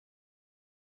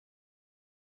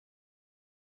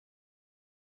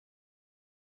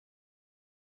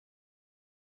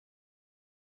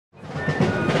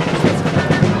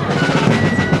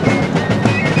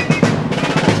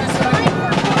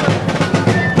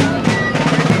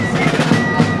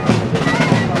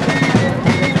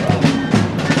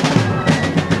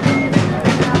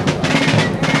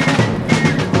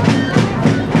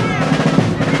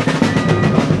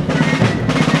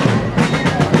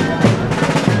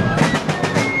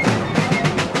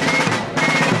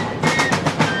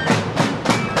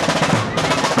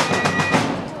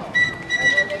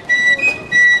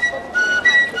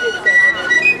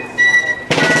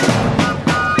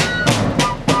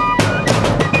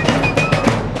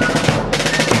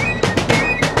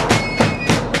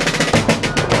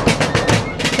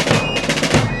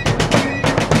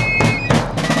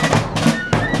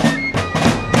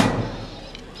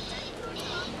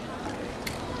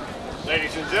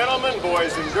gentlemen,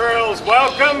 boys and girls,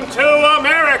 welcome to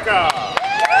America!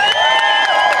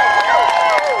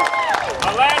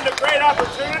 A land of great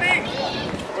opportunity,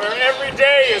 where every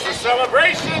day is a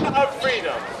celebration of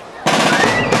freedom.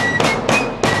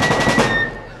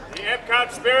 The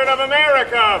Epcot Spirit of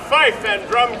America Fife and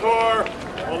Drum Corps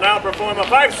will now perform a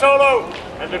fife solo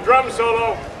and a drum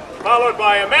solo, followed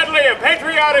by a medley of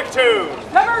patriotic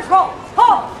tunes. Members, halt!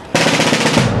 Halt!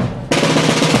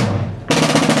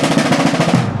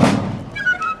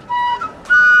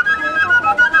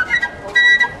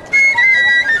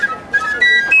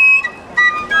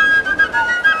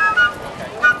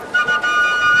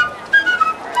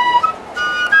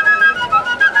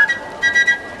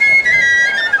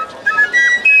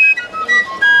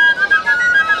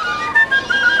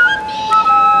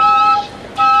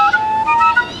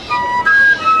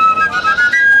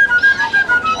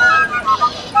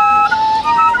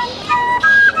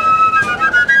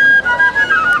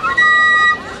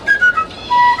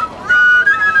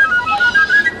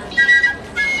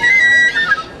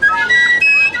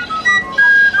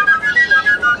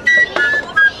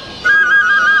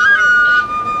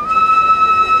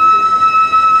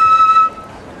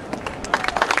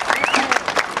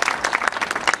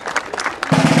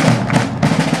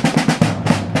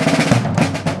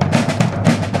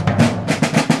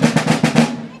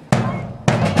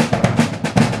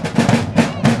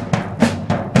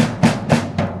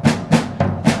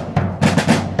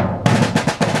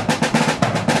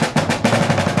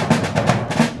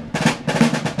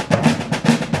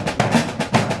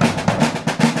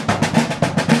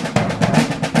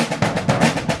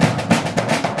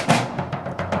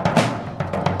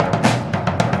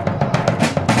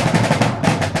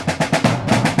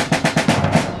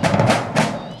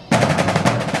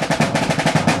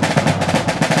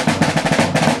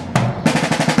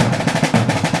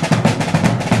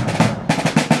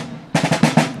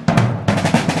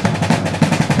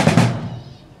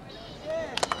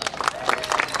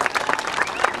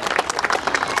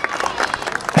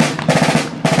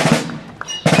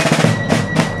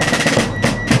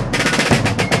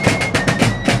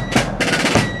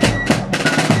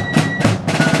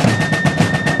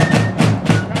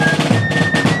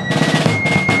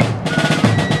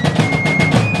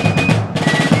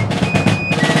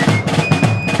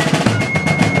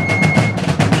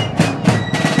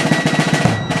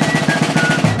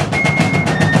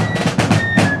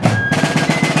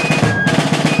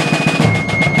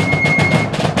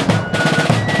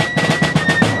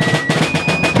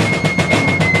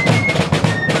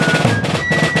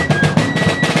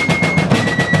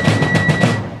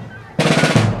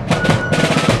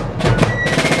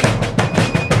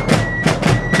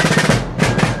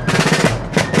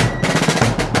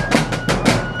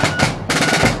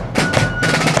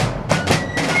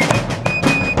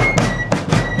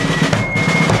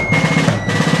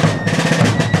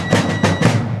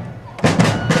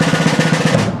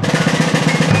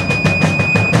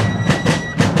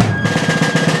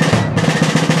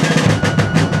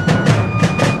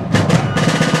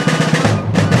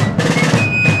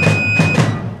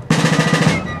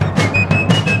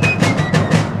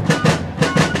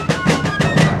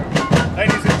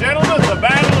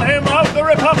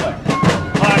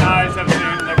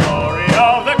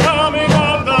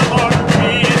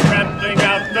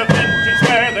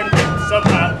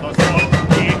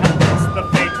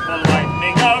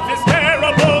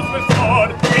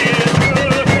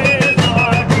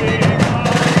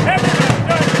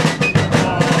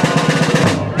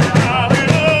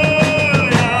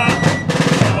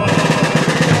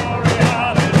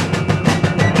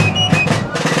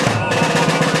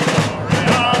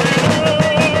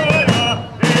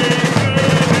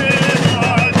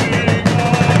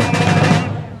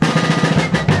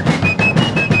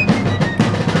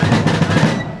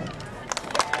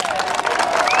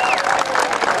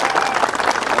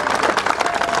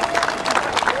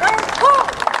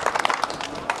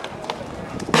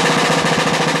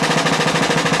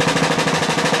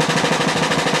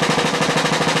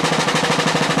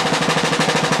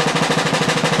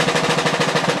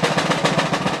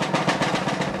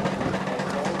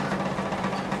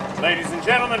 Ladies and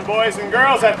gentlemen, boys and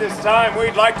girls, at this time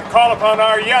we'd like to call upon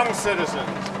our young citizens.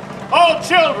 All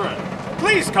children,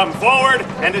 please come forward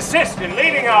and assist in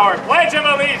leading our Pledge of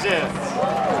Allegiance.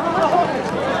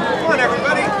 Come on,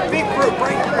 everybody. Big group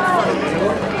right here in front of me.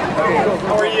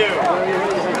 How are you?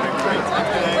 Great time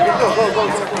today.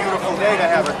 It's a beautiful day to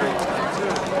have a great time.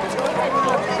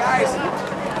 Guys,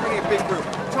 we're bringing a big group.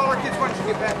 Tell our kids, why don't you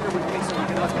get back here with me so we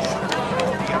can let the show.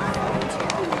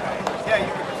 Yeah, you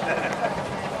can.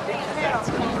 That's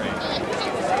great.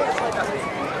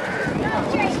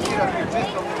 Get up here just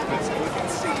a little bit so we can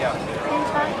see out there.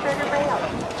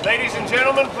 Ladies and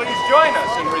gentlemen, please join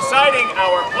us in reciting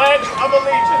our Pledge of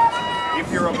Allegiance. If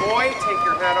you're a boy, take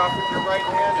your hat off with your right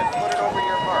hand and put it over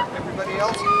your heart. Everybody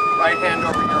else, right hand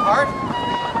over your heart.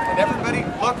 And everybody,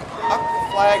 look up the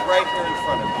flag right here in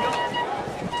front of you.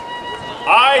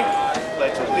 I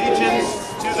pledge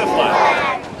allegiance to the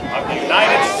flag of the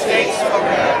United States of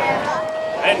America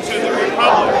and to the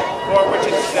republic for which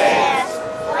it stands,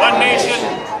 one nation,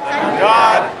 under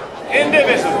God,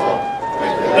 indivisible,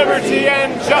 with liberty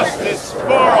and justice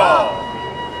for all.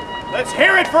 Let's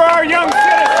hear it for our young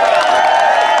citizens.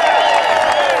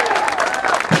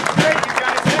 Thank you,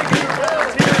 guys. Thank you for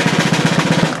volunteering.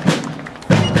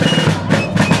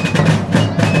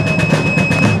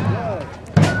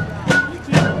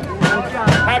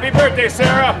 Happy birthday,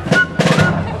 Sarah.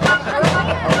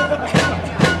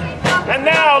 And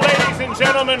now, ladies and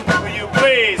gentlemen, will you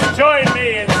please join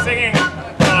me in singing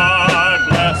God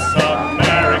Bless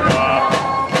America.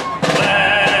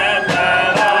 Land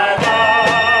that I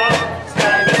love,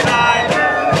 stand beside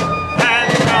her and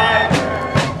guide her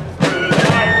through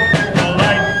the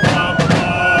light of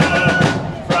love.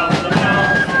 From the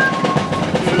mountain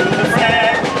to the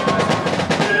flag,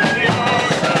 to the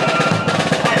ocean,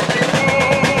 like the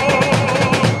gold.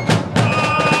 God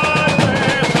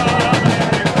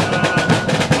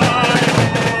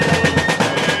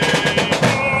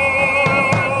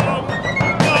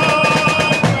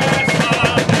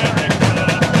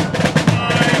bless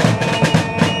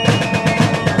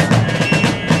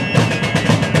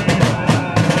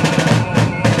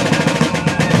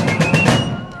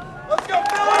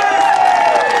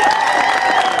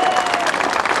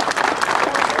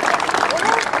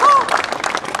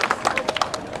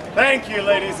Thank you,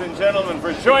 ladies and gentlemen,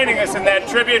 for joining us in that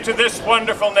tribute to this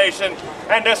wonderful nation.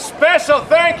 And a special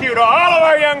thank you to all of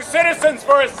our young citizens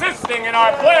for assisting in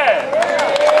our pledge.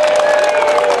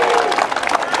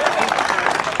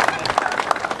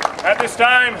 At this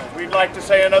time, we'd like to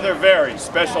say another very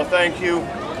special thank you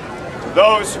to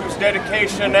those whose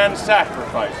dedication and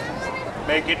sacrifices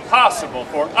make it possible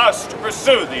for us to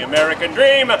pursue the American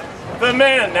dream, the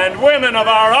men and women of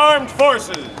our armed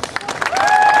forces.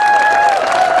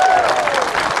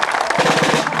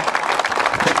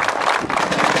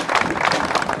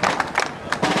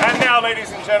 And now,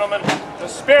 ladies and gentlemen, the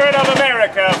Spirit of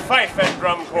America Fife and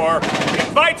Drum Corps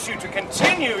invites you to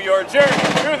continue your journey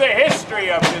through the history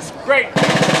of this great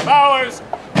nation of ours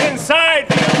inside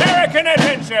the American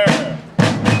Adventure.